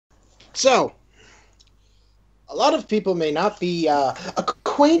So, a lot of people may not be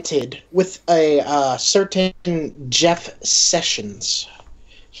acquainted with a certain Jeff Sessions.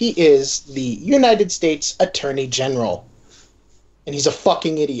 He is the United States Attorney General. And he's a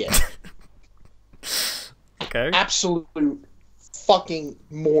fucking idiot. Okay. Absolute fucking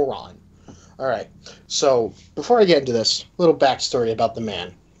moron. Alright, so before I get into this, little backstory about the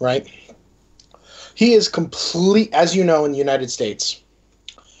man, right? He is complete, as you know, in the United States,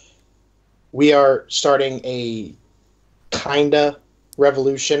 we are starting a kinda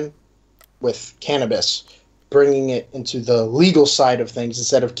revolution with cannabis, bringing it into the legal side of things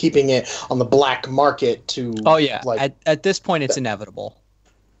instead of keeping it on the black market to... Oh, yeah. Like, At this point, it's inevitable.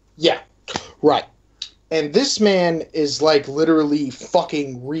 Yeah, right. And this man is like literally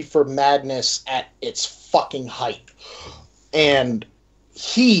fucking reefer madness at its fucking height. And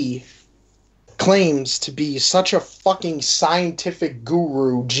he claims to be such a fucking scientific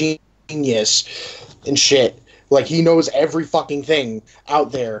guru genius and shit. Like, he knows every fucking thing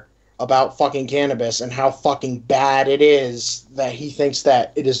out there about fucking cannabis and how fucking bad it is, that he thinks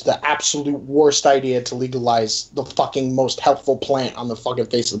that it is the absolute worst idea to legalize the fucking most helpful plant on the fucking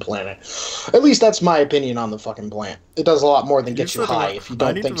face of the planet. At least that's my opinion on the fucking plant. It does a lot more than get you high. If you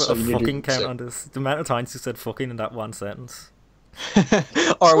don't think so, I need you to put a do. fucking count on this. The amount of times you said fucking in that one sentence.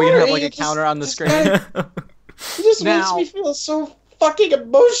 Or are we gonna have Sorry, like a it just- counter on the just screen? It just Now- makes me feel so fucking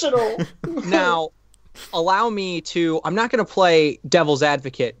emotional. Now, allow me to... I'm not going to play devil's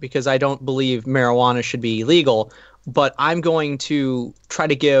advocate because I don't believe marijuana should be illegal, but I'm going to try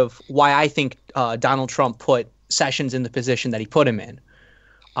to give why I think Donald Trump put Sessions in the position that he put him in.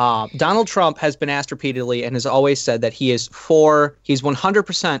 Donald Trump has been asked repeatedly and has always said that he's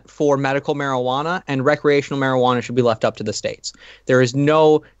 100% for medical marijuana, and recreational marijuana should be left up to the states. There is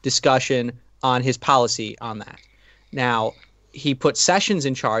no discussion on his policy on that. Now, he put Sessions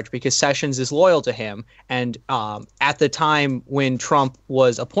in charge because Sessions is loyal to him. And at the time when Trump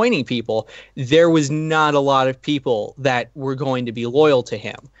was appointing people, there was not a lot of people that were going to be loyal to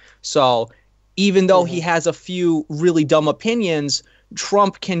him. So even though he has a few really dumb opinions,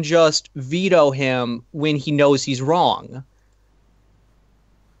 Trump can just veto him when he knows he's wrong.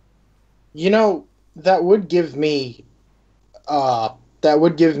 You know, that would give me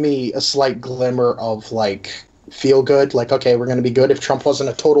a slight glimmer of, like, feel good. Like, okay, we're gonna be good if Trump wasn't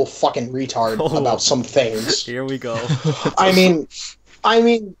a total fucking retard about some things. Here we go. I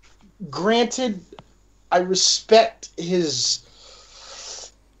mean, granted, I respect his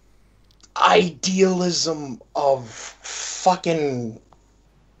idealism of fucking,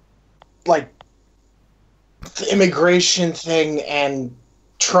 like, the immigration thing and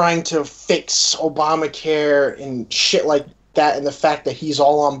trying to fix Obamacare and shit like that, and the fact that he's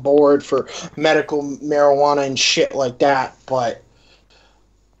all on board for medical marijuana and shit like that, but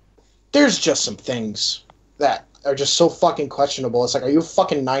there's just some things that are just so fucking questionable. It's like, are you a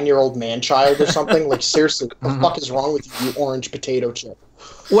fucking 9-year-old man-child or something? Like, seriously, what the fuck is wrong with you, you orange potato chip?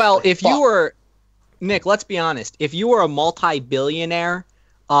 Well, Like, if fuck. you were... Nick, let's be honest. If you were a multi-billionaire,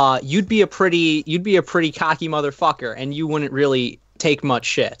 you'd be a pretty cocky motherfucker, and you wouldn't really take much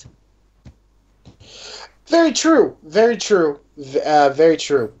shit. Very true. Very true. Very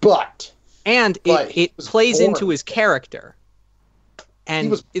true. But And But he it was plays born into his character. And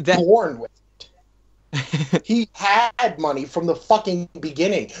he was that, born with it. He had money from the fucking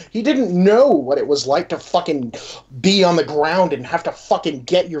beginning. He didn't know what it was like to fucking be on the ground and have to fucking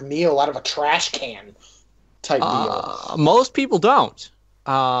get your meal out of a trash can type deal. most people don't.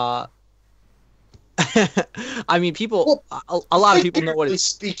 I mean, people. A lot of people know what Figuratively it's.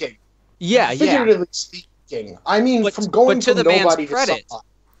 speaking. Yeah, yeah. Figuratively speaking. I mean, But- from going but to from the man's nobody credit, to somebody.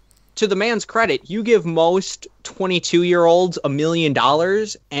 To the man's credit, you give most 22-year-olds $1 million,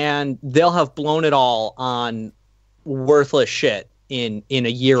 and they'll have blown it all on worthless shit in a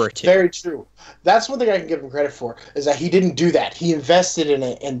year or two. Very true. That's one thing I can give him credit for, is that he didn't do that. He invested in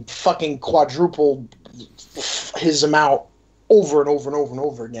it and fucking quadrupled his amount over and over and over and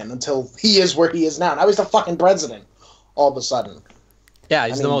over again until he is where he is now. Now he's the fucking president all of a sudden. Yeah,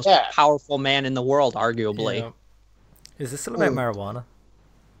 he's I the mean, most yeah. powerful man in the world, arguably. Yeah. Is this still about marijuana?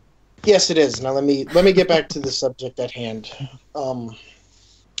 Yes, it is. Now let me get back to the subject at hand.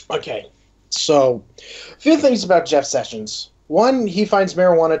 Okay, so a few things about Jeff Sessions. One, he finds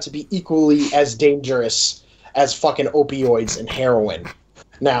marijuana to be equally as dangerous as fucking opioids and heroin.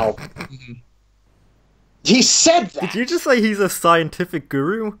 Now, he said that. Did you just say he's a scientific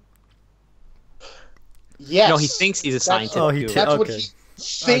guru? Yes. No, he thinks he's a scientist. Oh, he guru. That's what Okay. he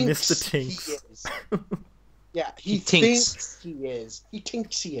thinks missed the he tinks. is. Yeah, He thinks he is. He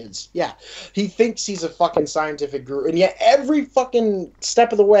thinks he is. Yeah. He thinks he's a fucking scientific guru. And yet every fucking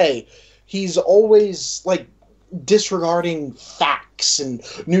step of the way, he's always, like, disregarding facts and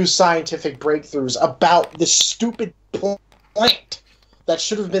new scientific breakthroughs about this stupid plant that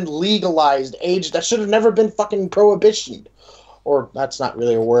should have been legalized, that should have never been fucking prohibition. Or, that's not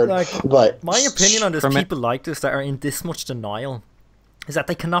really a word, Like, but... my opinion on this, people like this that are in this much denial, is that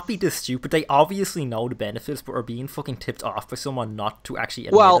they cannot be this stupid. They obviously know the benefits, but are being fucking tipped off by someone not to actually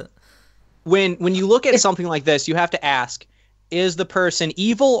admit it. When you look at something like this, you have to ask, is the person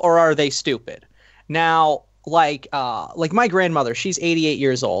evil or are they stupid? Now, like my grandmother, she's 88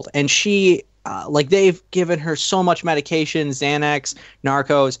 years old, and she, they've given her so much medication, Xanax,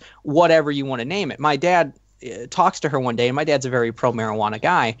 Narcos, whatever you want to name it. My dad talks to her one day, and my dad's a very pro-marijuana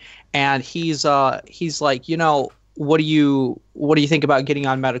guy, and he's like, what do you think about getting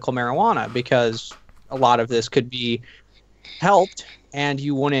on medical marijuana? Because a lot of this could be helped, and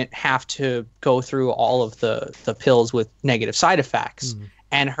you wouldn't have to go through all of the pills with negative side effects.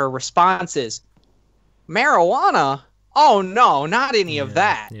 And her response is, marijuana? Oh no, not any of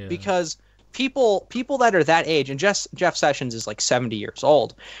that. Yeah. Because people that are that age, and Jeff Sessions is like 70 years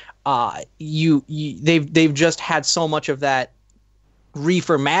old. They've just had so much of that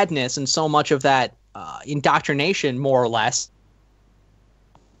reefer madness and so much of that indoctrination, more or less,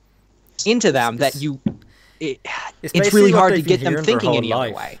 into them it's really hard to get them thinking any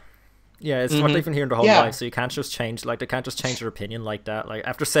other way. Yeah, it's what they've been hearing their whole life, so you can't just change, they can't just change their opinion like that. Like,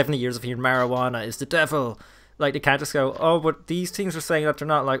 after 70 years of hearing marijuana is the devil, like, they can't just go, oh, but these things are saying that they're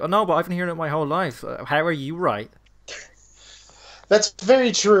not. Like, oh no, but I've been hearing it my whole life. How are you right? That's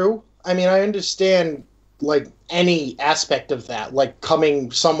very true. I mean, I understand, like, any aspect of that, like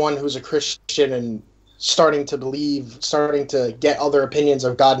coming someone who's a Christian and starting to get other opinions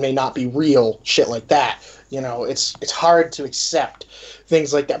of God may not be real, shit like that. It's hard to accept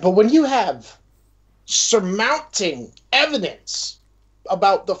things like that. But when you have surmounting evidence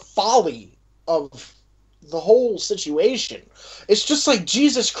about the folly of the whole situation, it's just like,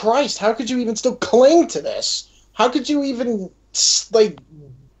 Jesus Christ, how could you even still cling to this? How could you even, like,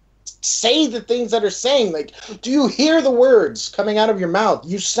 say the things that are saying? Like, do you hear the words coming out of your mouth?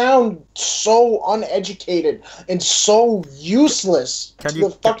 You sound so uneducated and so useless to the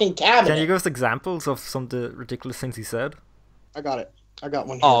fucking cabinet. Can you give us examples of some of the ridiculous things he said? I got it. I got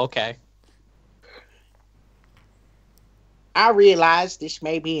one here. Oh, okay. I realize this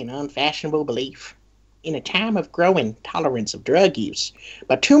may be an unfashionable belief in a time of growing tolerance of drug use,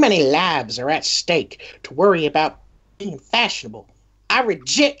 but too many lives are at stake to worry about being fashionable. I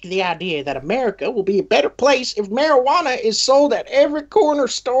reject the idea that America will be a better place if marijuana is sold at every corner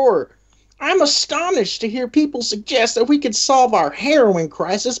store. I'm astonished to hear people suggest that we could solve our heroin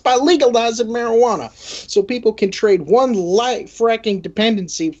crisis by legalizing marijuana, so people can trade one life-wrecking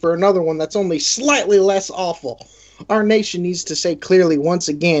dependency for another one that's only slightly less awful. Our nation needs to say clearly once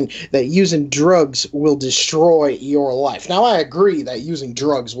again that using drugs will destroy your life. Now, I agree that using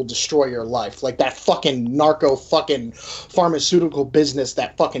drugs will destroy your life. Like that fucking narco fucking pharmaceutical business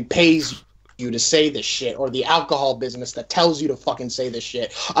that fucking pays you to say this shit, or the alcohol business that tells you to fucking say this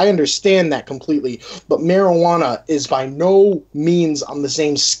shit. I understand that completely, but marijuana is by no means on the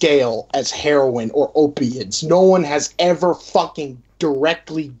same scale as heroin or opiates. No one has ever fucking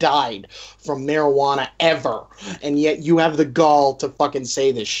directly died from marijuana ever, and yet you have the gall to fucking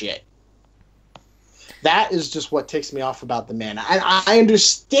say this shit. That is just what ticks me off about the man. I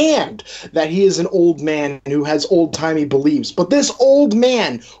understand that he is an old man who has old-timey beliefs, but this old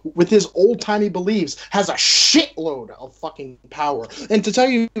man with his old-timey beliefs has a shitload of fucking power. And to tell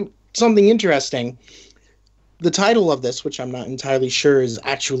you something interesting, the title of this, which I'm not entirely sure is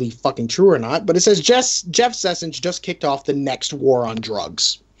actually fucking true or not, but it says Jeff Sessions just kicked off the next war on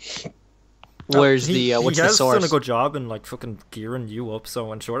drugs. Where's what's the source? He has done a good job in, like, fucking gearing you up,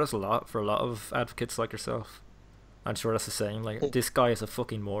 so I'm sure that's a lot for a lot of advocates like yourself. I'm sure that's the same. Like, this guy is a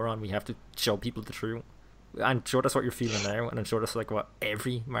fucking moron. We have to show people the truth. I'm sure that's what you're feeling now, and I'm sure that's, like, what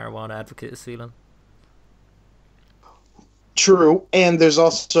every marijuana advocate is feeling. True, and there's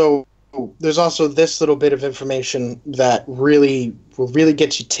also this little bit of information that will really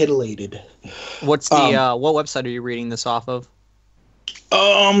get you titillated. What's the what website are you reading this off of?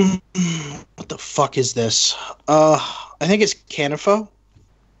 What the fuck is this? I think it's Canifo.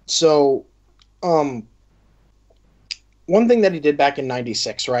 So, one thing that he did back in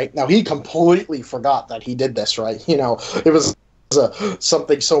 '96, right? Now, he completely forgot that he did this, right? It was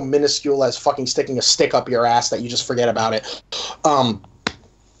something so minuscule as fucking sticking a stick up your ass that you just forget about it.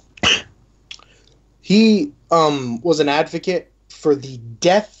 He was an advocate for the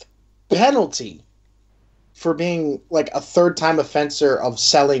death penalty for being like a third-time offender of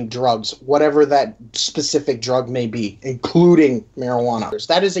selling drugs, whatever that specific drug may be, including marijuana.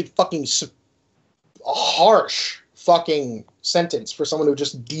 That is a fucking harsh fucking sentence for someone who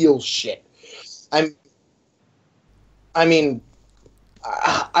just deals shit. I mean,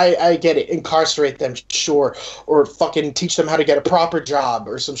 I get it. Incarcerate them, sure, or fucking teach them how to get a proper job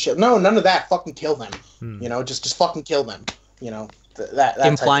or some shit. No, none of that. Fucking kill them. You know, just fucking kill them. You know, that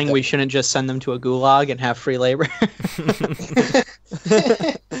implying we shouldn't just send them to a gulag and have free labor.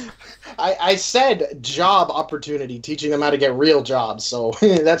 I said job opportunity, teaching them how to get real jobs. So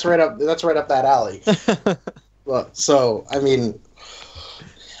that's right up that alley. Well, so I mean,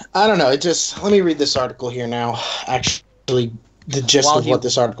 I don't know. Let me read this article here now. Actually, the gist of what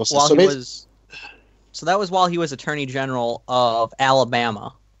this article says. So that was while he was Attorney General of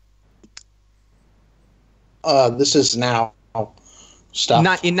Alabama. This is now stuff.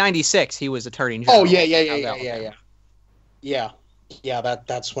 Not in '96, he was Attorney General. Oh yeah.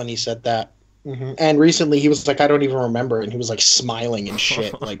 That's when he said that. Mm-hmm. And recently, he was like, I don't even remember, and he was like smiling and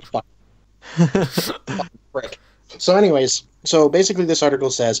shit, like fuck. Fucking prick. So anyways, basically this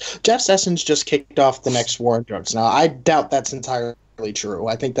article says Jeff Sessions just kicked off the next war on drugs. Now I doubt that's entirely true.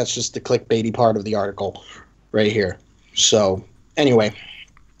 I think that's just the clickbaity part of the article right here. So anyway,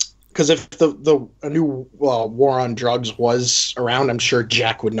 because if a new war on drugs was around, I'm sure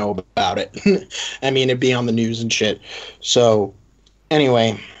Jack would know about it. I mean, it'd be on the news and shit. So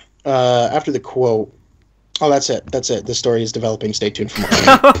anyway, after the quote. Oh, that's it. This story is developing. Stay tuned for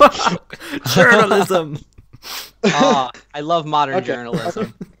more. Journalism. I love modern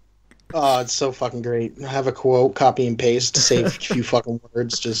journalism. Oh, it's so fucking great. Have a quote, copy and paste, save a few fucking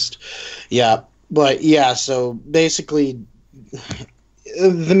words. Just, yeah. But yeah, so basically,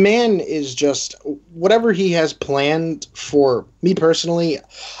 the man is just, whatever he has planned for me personally,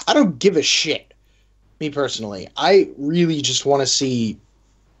 I don't give a shit. Me personally. I really just want to see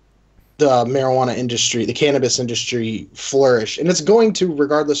the marijuana industry, the cannabis industry flourish. And it's going to,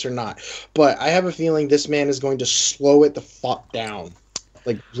 regardless or not. But I have a feeling this man is going to slow it the fuck down.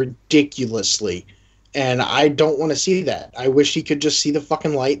 Like, ridiculously. And I don't want to see that. I wish he could just see the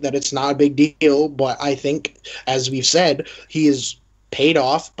fucking light that it's not a big deal. But I think, as we've said, he is paid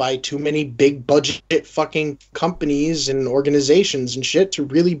off by too many big budget fucking companies and organizations and shit to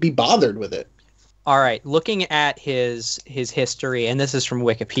really be bothered with it. All right, looking at his history, and this is from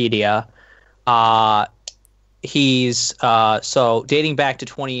Wikipedia. He's so dating back to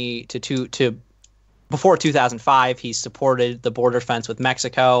before 2005. He supported the border fence with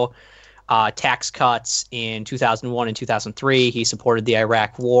Mexico, tax cuts in 2001 and 2003. He supported the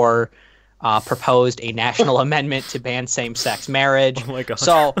Iraq War, proposed a national amendment to ban same-sex marriage. Oh my god!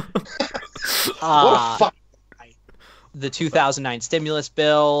 So, What a fuck. the 2009 stimulus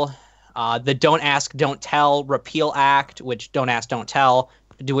bill. The Don't Ask, Don't Tell Repeal Act, which Don't Ask, Don't Tell.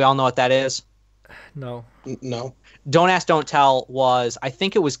 Do we all know what that is? No. No. Don't Ask, Don't Tell was, I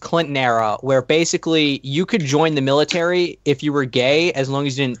think it was Clinton era, where basically you could join the military if you were gay as long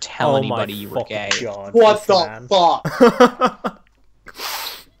as you didn't tell anybody you were gay. God, What the fuck?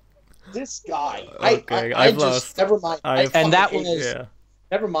 This guy. Okay, I I've just, lost. never mind. And that was, Yeah.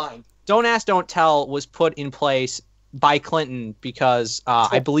 Never mind. Don't Ask, Don't Tell was put in place by Clinton because,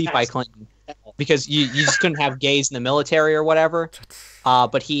 I believe by Clinton, because you just couldn't have gays in the military or whatever.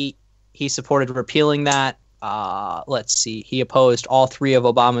 But he supported repealing that. Let's see. He opposed all three of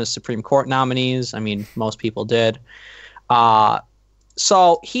Obama's Supreme Court nominees. I mean, most people did.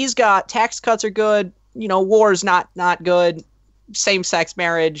 So he's got tax cuts are good. You know, war is not good. Same-sex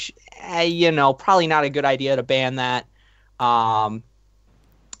marriage, probably not a good idea to ban that.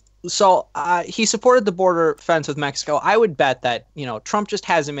 So he supported the border fence with Mexico. I would bet that Trump just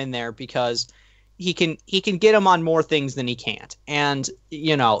has him in there because he can get him on more things than he can't. And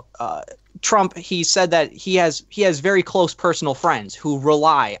Trump, he said that he has very close personal friends who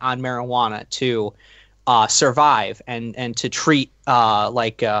rely on marijuana to survive and to treat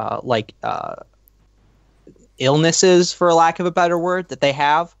illnesses, for lack of a better word, that they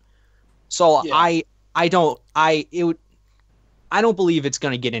have. So yeah. I don't believe it's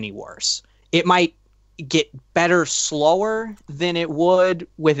going to get any worse. It might get better slower than it would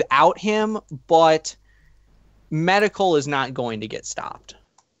without him, but medical is not going to get stopped.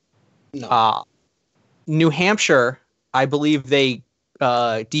 No. New Hampshire, I believe they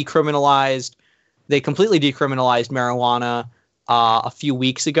completely decriminalized marijuana a few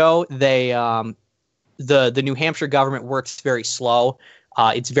weeks ago. They the New Hampshire government works very slow.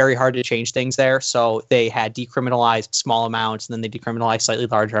 It's very hard to change things there. So they had decriminalized small amounts, and then they decriminalized slightly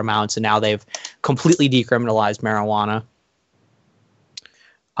larger amounts, and now they've completely decriminalized marijuana.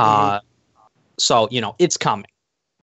 So, it's coming.